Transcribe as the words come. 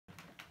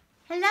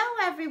Hello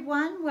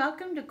everyone,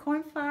 welcome to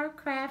Cornflower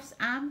Crafts.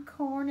 I'm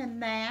Corn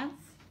and that's...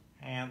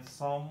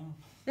 Handsome.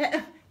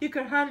 You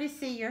could hardly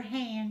see your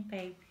hand,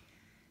 babe.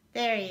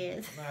 There he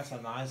is. That's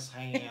a nice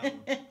hand.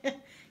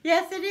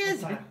 Yes, it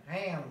is. It's a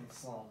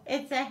handsome.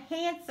 It's a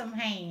handsome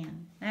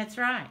hand. That's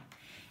right.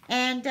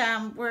 And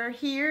we're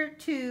here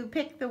to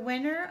pick the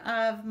winner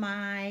of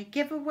my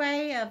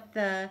giveaway of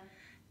the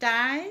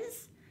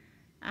dies.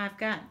 I've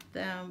got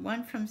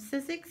one from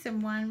Sizzix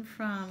and one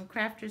from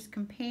Crafter's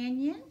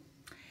Companion.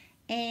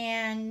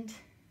 And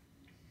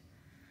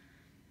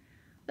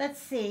let's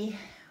see,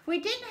 we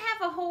didn't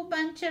have a whole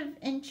bunch of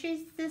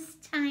entries this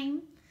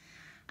time.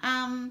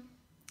 And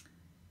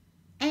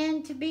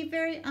to be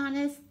very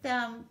honest,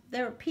 there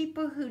were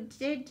people who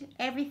did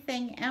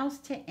everything else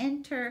to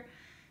enter,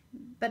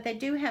 but they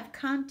do have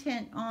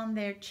content on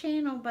their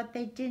channel, but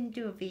they didn't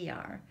do a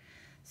VR.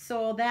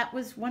 So that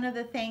was one of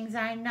the things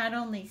I not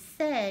only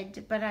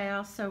said, but I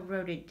also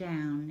wrote it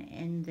down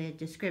in the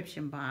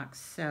description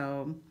box.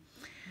 So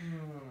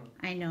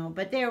I know,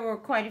 but there were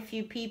quite a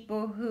few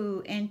people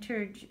who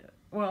entered,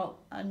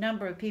 well, a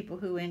number of people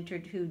who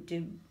entered who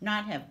do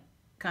not have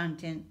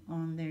content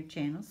on their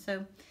channel.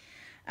 So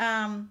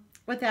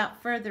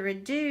without further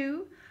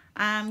ado,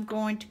 I'm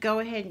going to go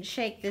ahead and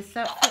shake this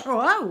up.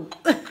 Whoa!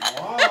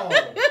 Whoa!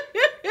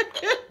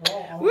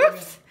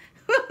 Whoops!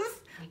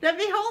 Whoops! Let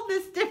me hold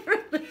this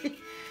differently.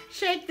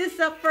 Shake this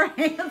up for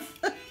hands.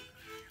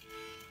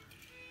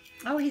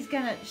 Oh, he's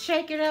gonna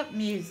shake it up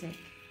music.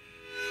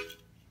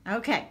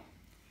 Okay,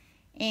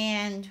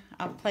 and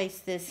I'll place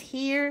this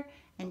here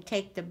and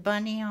take the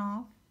bunny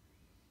off.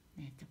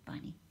 That's a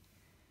bunny.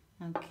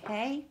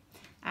 Okay,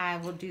 I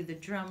will do the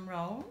drum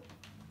roll.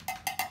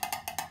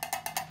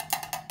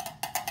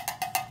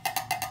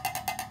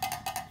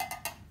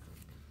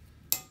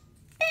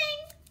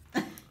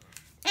 Bing!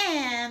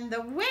 And the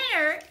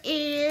winner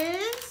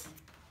is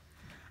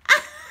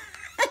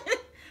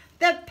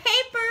the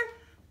paper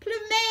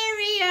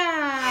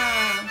plumeria.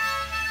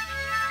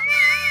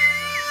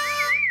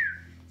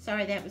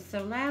 Sorry that was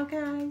so loud,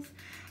 guys.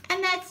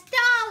 And that's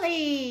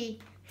Dolly.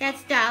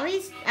 That's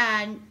Dolly's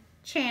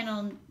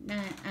channel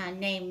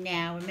name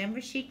now. Remember,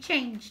 she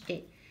changed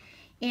it.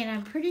 And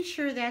I'm pretty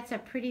sure that's a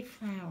pretty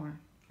flower.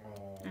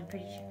 I'm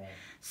pretty sure.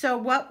 So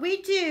what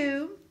we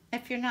do,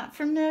 if you're not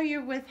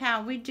familiar with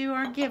how we do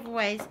our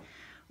giveaways,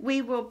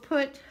 we will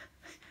put,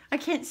 I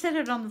can't set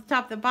it on the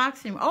top of the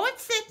box anymore. Oh, it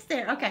sits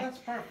there. Okay. That's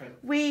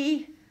perfect.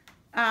 We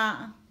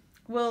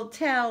will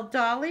tell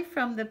Dolly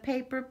from the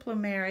paper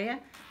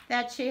plumeria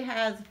that she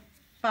has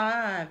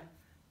five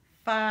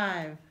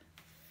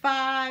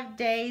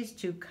days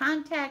to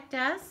contact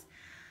us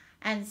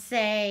and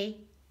say,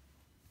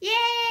 "Yay!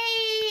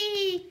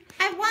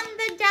 I won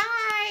the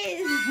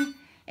dies!"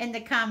 in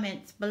the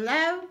comments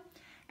below.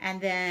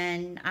 And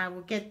then I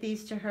will get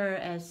these to her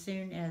as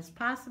soon as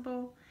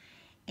possible.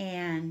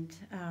 And,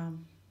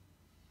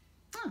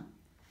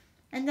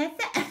 and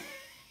that's it.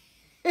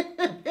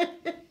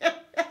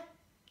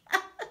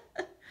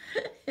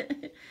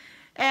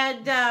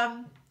 And,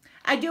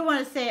 I do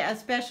want to say a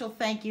special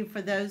thank you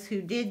for those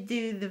who did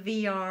do the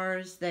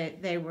VRs.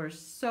 They were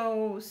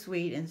so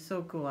sweet and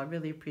so cool. I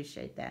really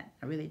appreciate that.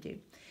 I really do.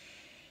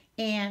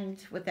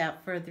 And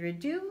without further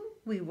ado,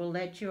 we will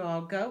let you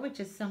all go, which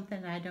is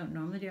something I don't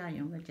normally do. I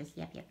normally just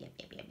yep.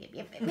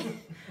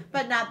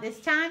 But not this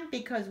time,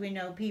 because we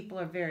know people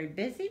are very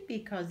busy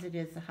because it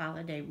is a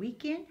holiday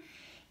weekend.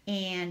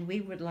 And we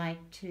would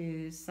like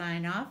to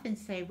sign off and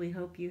say we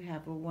hope you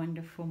have a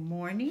wonderful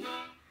morning,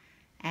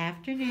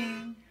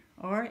 afternoon,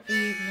 or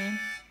evening.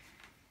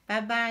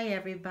 Bye-bye,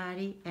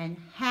 everybody, and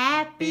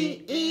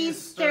Happy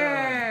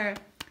Easter!